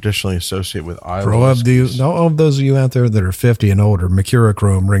we traditionally associate with Isla. For all of those of you out there that are 50 and older,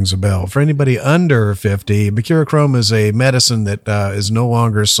 mercurochrome rings a bell. For anybody under 50, mercurochrome is a medicine that is no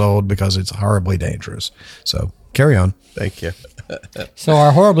longer sold because it's horribly dangerous. So carry on. Thank you. So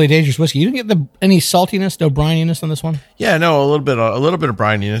our horribly dangerous whiskey. You didn't get any saltiness, no brininess on this one? Yeah, no, a little bit of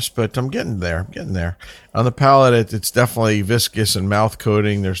brininess, but I'm getting there. On the palate, it's definitely viscous and mouth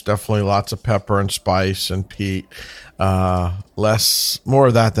coating. There's definitely lots of pepper and spice and peat. More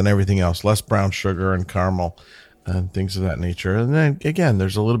of that than everything else. Less brown sugar and caramel and things of that nature. And then again,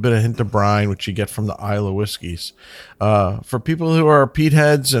 there's a little bit of hint of brine, which you get from the Isla whiskeys. For people who are peat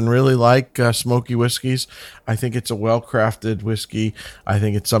heads and really like smoky whiskeys, I think it's a well-crafted whiskey. I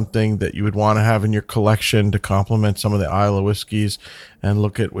think it's something that you would want to have in your collection to complement some of the Isla whiskeys and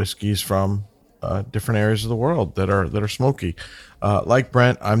look at whiskeys from different areas of the world that are smoky. Like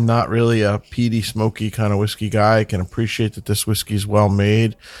Brent, I'm not really a peaty, smoky kind of whiskey guy. I can appreciate that this whiskey is well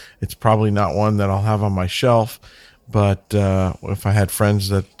made. It's probably not one that I'll have on my shelf, but if I had friends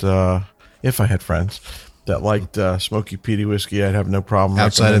that liked smoky, peaty whiskey, I'd have no problem.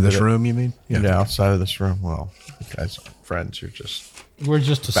 Outside of this room, you mean? Yeah, outside of this room. Well, you guys aren't friends. We're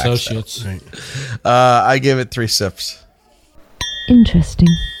just associates. Right. I give it 3 sips. Interesting.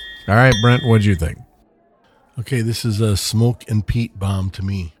 All right, Brent, what'd you think? Okay, this is a smoke and peat bomb to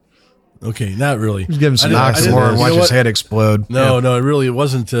me. Okay, not really. Just give him some oxymore and watch his head explode. No, it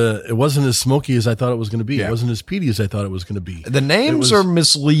wasn't as smoky as I thought it was going to be. Yeah. It wasn't as peaty as I thought it was going to be. The names are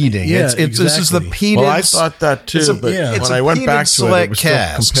misleading. Yeah, it's This is the peated. Well, I thought that too, but when I went back to it was still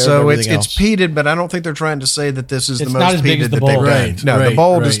cask. compared So to it's peated, but I don't think they're trying to say that this is the not most as big peated as the that they've bold. done. Right, No, right, the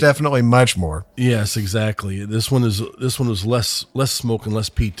bold is right. definitely much more. Yes, exactly. This one was less smoke and less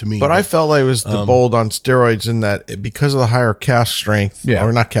peat to me. But I felt like it was the bold on steroids in that because of the higher cask strength,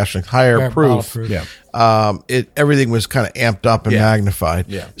 or not cask strength, higher proof. Yeah. Everything was kind of amped up and magnified.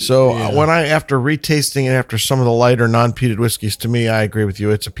 Yeah. So when after retasting it after some of the lighter non-peated whiskeys, to me, I agree with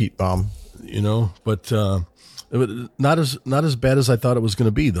you. It's a peat bomb. But not as bad as I thought it was going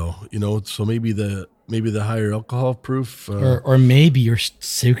to be, though. So maybe the higher alcohol proof, or maybe you're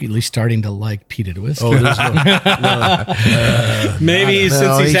secretly starting to like peated whiskey. Oh, there's maybe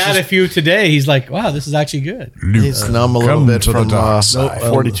since he's had a few today, he's like, wow, this is actually good. He's numb a little bit from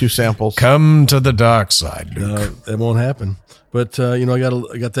 42 samples. Come to the dark side, Luke. That won't happen. But I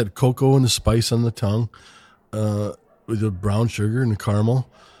got that cocoa and the spice on the tongue, with the brown sugar and the caramel,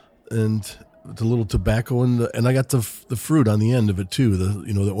 and the little tobacco and I got the fruit on the end of it too.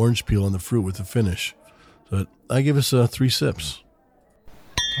 The orange peel on the fruit with the finish. So I give us 3 sips.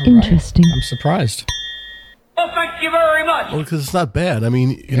 Interesting. I'm surprised. thank you very much. Well, because it's not bad. I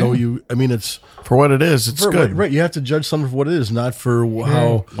mean, it's for what it is. It's good. Right. You have to judge something for what it is, not for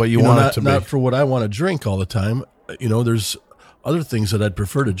how what you want it to be. Not for what I want to drink all the time. There's other things that I'd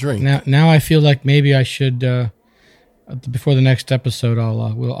prefer to drink. Now I feel like maybe I should. Before the next episode,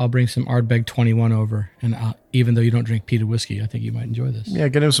 I'll bring some Ardbeg 21 over, and even though you don't drink peated whiskey, I think you might enjoy this. Yeah,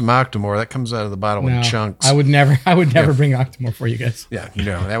 get him some Octomore. That comes out of the bottle in chunks. I would never bring Octomore for you guys. Yeah,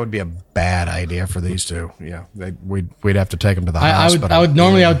 that would be a bad idea for these two. Yeah, we'd have to take them to the hospital. I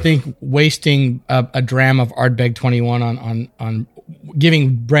would think wasting a dram of Ardbeg 21 on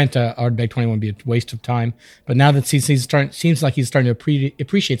giving Brent a Ardbeg 21 would be a waste of time. But now that seems like he's starting to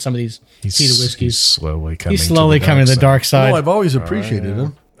appreciate some of these peated whiskeys. He's slowly coming to the dark side. No, I've always appreciated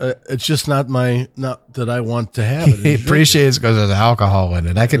him. It's just not that I want to have it. He appreciates it because there's alcohol in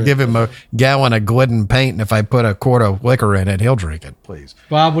it. I could give him a gallon of Glidden paint, and if I put a quart of liquor in it, he'll drink it. Please,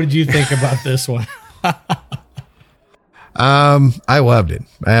 Bob, what did you think about this one? I loved it.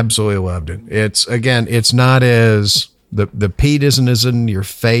 I absolutely loved it. It's not as the peat isn't as in your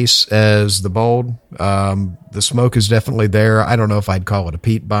face as the bold. The smoke is definitely there. I don't know if I'd call it a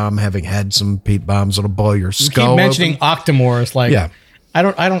peat bomb. Having had some peat bombs, it'll blow your skull. You keep mentioning Octomore. It's like, yeah. I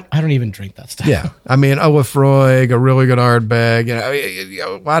don't even drink that stuff. Yeah. I mean, Olafroig, a really good Ardbeg,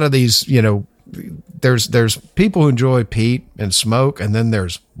 a lot of these, there's people who enjoy peat and smoke, and then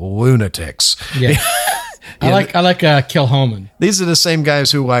there's lunatics. Yeah. I like Kilhoman. These are the same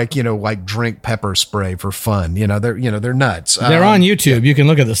guys who like drink pepper spray for fun. They're nuts. They're on YouTube. Yeah. You can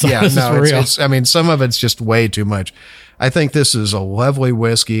look at this. Yeah, this is for real. Some of it's just way too much. I think this is a lovely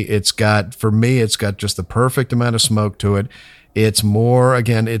whiskey. For me, it's got just the perfect amount of smoke to it. It's more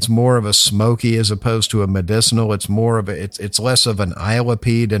of a smoky as opposed to a medicinal. It's more of it's less of an Iowa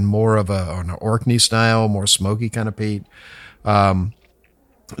peat and more of an Orkney style, more smoky kind of peat.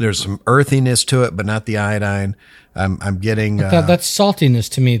 There's some earthiness to it, but not the iodine. I'm getting that saltiness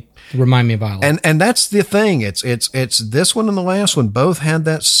to me remind me of Islay. And that's the thing. It's this one and the last one both had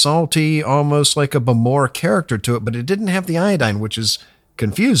that salty, almost like a Bamor character to it, but it didn't have the iodine, which is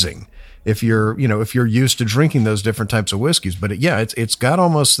confusing if you're used to drinking those different types of whiskeys. But it's got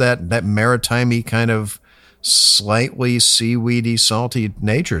almost that maritime-y kind of slightly seaweedy, salty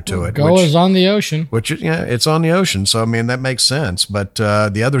nature to it. Goa's on the ocean. It's on the ocean. So, I mean, that makes sense. But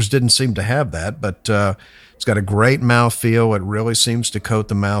the others didn't seem to have that. But it's got a great mouthfeel. It really seems to coat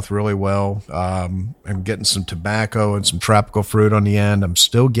the mouth really well. I'm getting some tobacco and some tropical fruit on the end. I'm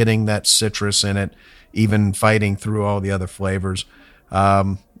still getting that citrus in it, even fighting through all the other flavors.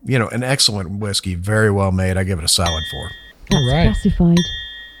 An excellent whiskey, very well made. I give it a solid 4. That's all right. Classified.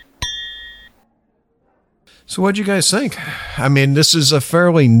 So what'd you guys think? I mean, this is a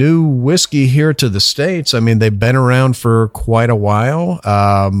fairly new whiskey here to the States. I mean, they've been around for quite a while.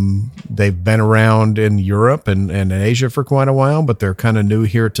 They've been around in Europe and in Asia for quite a while, but they're kind of new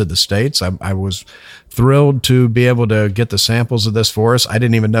here to the States. I was thrilled to be able to get the samples of this for us. I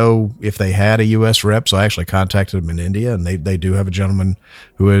didn't even know if they had a U.S. rep, so I actually contacted them in India, and they do have a gentleman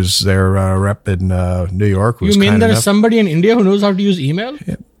who is their rep in New York. You mean there's somebody in India who knows how to use email?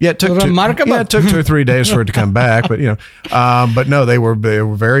 Yeah, it took 2 or 3 days for it to come back, but but no, they were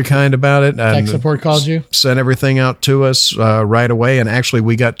very kind about it. Tech support called you, sent everything out to us right away, and actually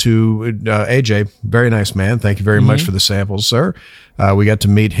we got to AJ, very nice man. Thank you very much for the samples, sir. We got to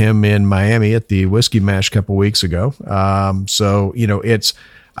meet him in Miami at the Whiskey Mash a couple weeks ago.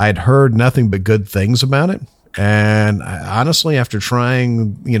 I'd heard nothing but good things about it. And honestly, after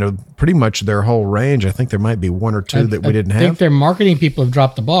trying, pretty much their whole range, I think there might be 1 or 2 that we didn't have. I think their marketing people have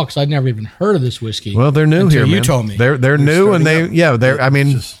dropped the ball because I'd never even heard of this whiskey. Well, they're new here, man. You told me they're new, and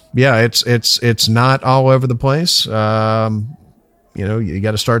it's not all over the place. You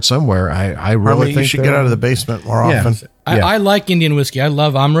got to start somewhere. I really think you should get out of the basement more often. I like Indian whiskey. I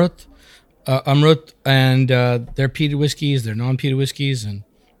love Amrut, and their peated whiskeys, their non-peated whiskeys, and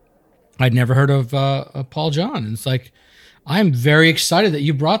I'd never heard of Paul John. And it's like, I'm very excited that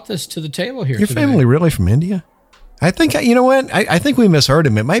you brought this to the table here. Your family really from India? I think, you know what? I think we misheard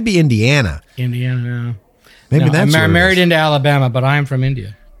him. It might be Indiana. Indiana. Maybe that's I'm married into Alabama, but I'm from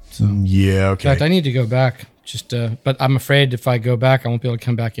India. So. Yeah, okay. In fact, I need to go back. But I'm afraid if I go back, I won't be able to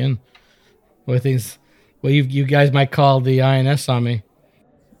come back in. You guys might call the INS on me.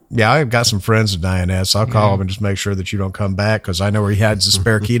 Yeah, I've got some friends at INS. I'll call them and just make sure that you don't come back because I know where he has the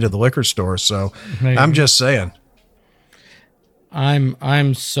spare key to the liquor store. So I'm just saying.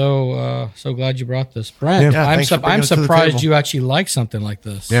 I'm so glad you brought this, Brent. Yeah, I'm surprised you actually like something like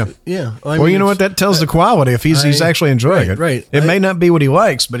this. Yeah, yeah. Well, you know what? That tells the quality. If he's actually enjoying it, right? It may not be what he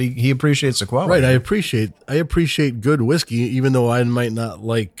likes, but he appreciates the quality. Right. I appreciate good whiskey, even though I might not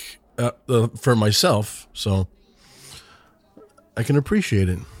like for myself. So I can appreciate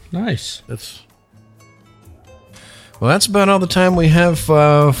it. Nice. Well, that's about all the time we have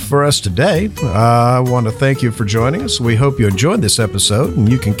for us today. I want to thank you for joining us. We hope you enjoyed this episode, and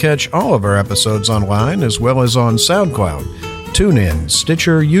you can catch all of our episodes online as well as on SoundCloud, TuneIn,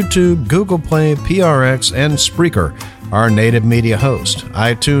 Stitcher, YouTube, Google Play, PRX, and Spreaker, our native media host.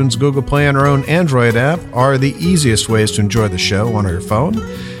 iTunes, Google Play, and our own Android app are the easiest ways to enjoy the show on your phone.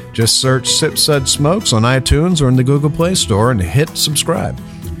 Just search Sip Sud Smokes on iTunes or in the Google Play Store and hit subscribe.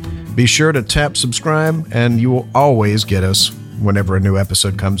 Be sure to tap subscribe, and you will always get us whenever a new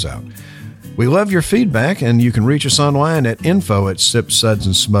episode comes out. We love your feedback, and you can reach us online at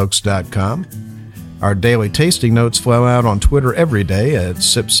info@sipsudsandsmokes.com. Our daily tasting notes flow out on Twitter every day at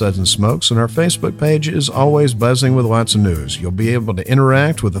Sip Suds and Smokes, and our Facebook page is always buzzing with lots of news. You'll be able to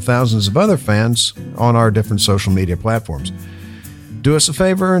interact with the thousands of other fans on our different social media platforms. Do us a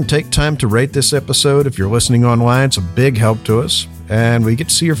favor and take time to rate this episode. If you're listening online, it's a big help to us, and we get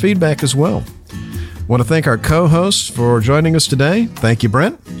to see your feedback as well. Want to thank our co-hosts for joining us today. Thank you,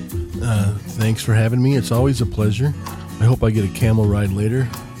 Brent. Thanks for having me. It's always a pleasure. I hope I get a camel ride later.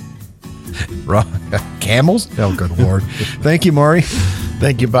 Camels? Oh, good Lord. Thank you, Maury.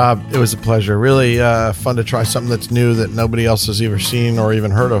 Thank you, Bob. It was a pleasure. Really fun to try something that's new that nobody else has ever seen or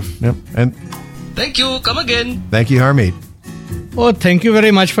even heard of. Yep. And Thank you. Come again. thank you, Harmeet. Oh, thank you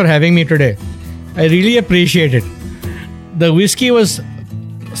very much for having me today. I really appreciate it. The whiskey was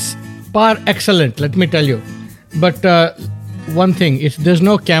par excellent, let me tell you. But one thing, there's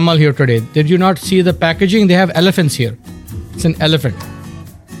no camel here today. Did you not see the packaging? They have elephants here. It's an elephant.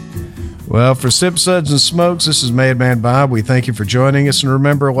 Well, for Sip Suds and Smokes, this is Made Man Bob. We thank you for joining us, and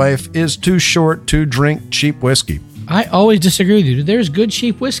remember, life is too short to drink cheap whiskey. I always disagree with you. There's good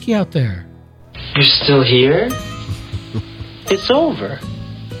cheap whiskey out there. You're still here? It's over.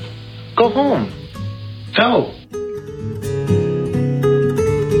 Go home. Go.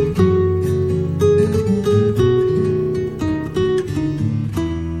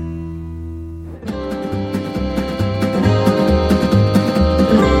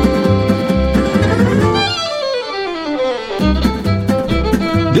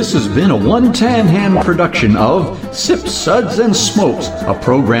 This has been a One Tan Hand production of Sip Suds and Smokes, a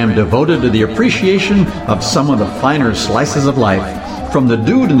program devoted to the appreciation of some of the finer slices of life. From the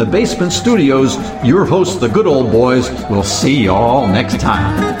Dude in the Basement Studios, your hosts, the Good Old Boys, will see you all next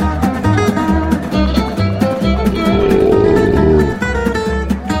time.